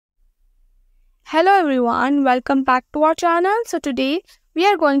Hello everyone, welcome back to our channel. So today we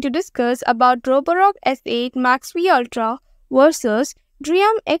are going to discuss about Roborock S8 MaxV Ultra versus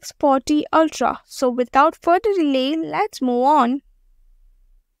Dreame X40 Ultra. So without further delay, let's move on.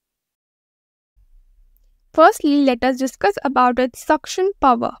 Firstly, let us discuss about its suction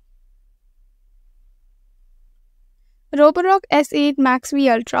power. Roborock S8 MaxV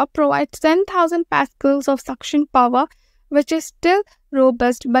Ultra provides 10,000 pascals of suction power, which is still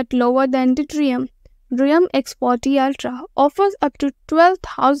robust but lower than the Dreame. Dreame X40 Ultra offers up to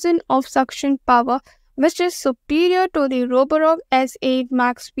 12,000 of suction power, which is superior to the Roborock S8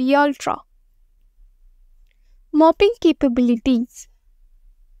 MaxV Ultra. Mopping capabilities.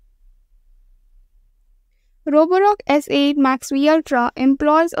 Roborock S8 MaxV Ultra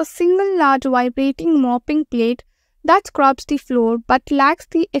employs a single large vibrating mopping plate that scrubs the floor but lacks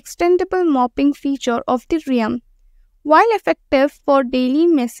the extendable mopping feature of the Dreame. While effective for daily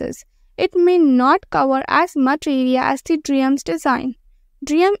messes, it may not cover as much area as the Dreame's design.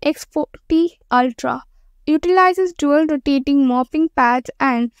 Dreame X40 Ultra utilizes dual rotating mopping pads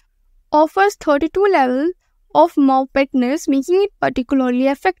and offers 32 levels of mop wetness, making it particularly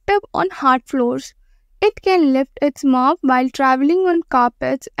effective on hard floors. It can lift its mop while traveling on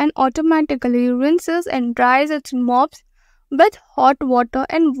carpets and automatically rinses and dries its mops with hot water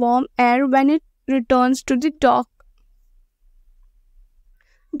and warm air when it returns to the dock.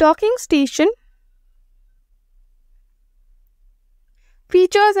 Docking station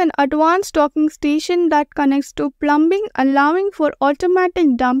features an advanced docking station that connects to plumbing, allowing for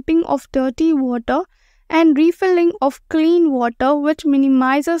automatic dumping of dirty water and refilling of clean water, which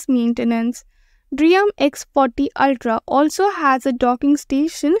minimizes maintenance. Dreame X40 Ultra also has a docking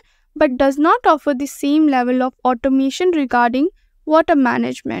station but does not offer the same level of automation regarding water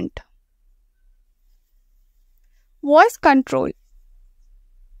management. Voice control.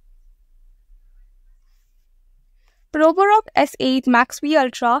 Roborock S8 MaxV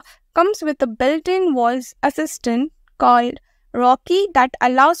Ultra comes with a built-in voice assistant called Rocky that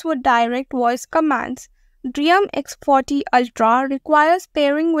allows for direct voice commands. Dreame X40 Ultra requires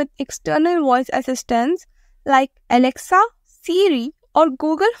pairing with external voice assistants like Alexa, Siri, or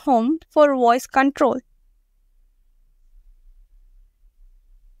Google Home for voice control.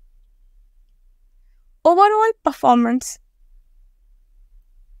 Overall performance.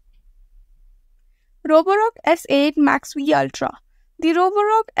 Roborock S8 MaxV Ultra. The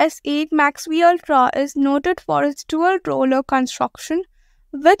Roborock S8 MaxV Ultra is noted for its dual roller construction,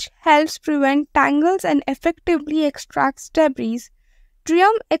 which helps prevent tangles and effectively extracts debris.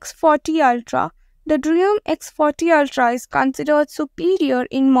 Dreame X40 Ultra. The Dreame X40 Ultra is considered superior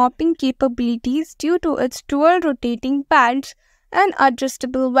in mopping capabilities due to its dual rotating pads and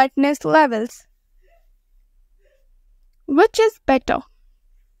adjustable wetness levels. Which is better?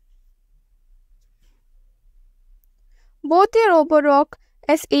 Both the Roborock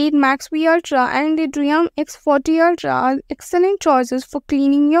S8 MaxV Ultra and the Dreame X40 Ultra are excellent choices for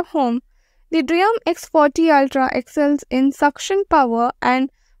cleaning your home. The Dreame X40 Ultra excels in suction power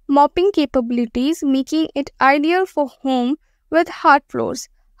and mopping capabilities, making it ideal for home with hard floors.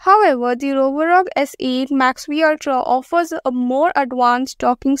 However, the Roborock S8 MaxV Ultra offers a more advanced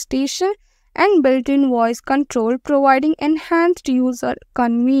docking station and built-in voice control, providing enhanced user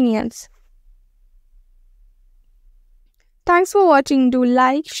convenience. Thanks for watching. Do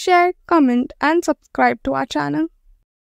like, share, comment and subscribe to our channel.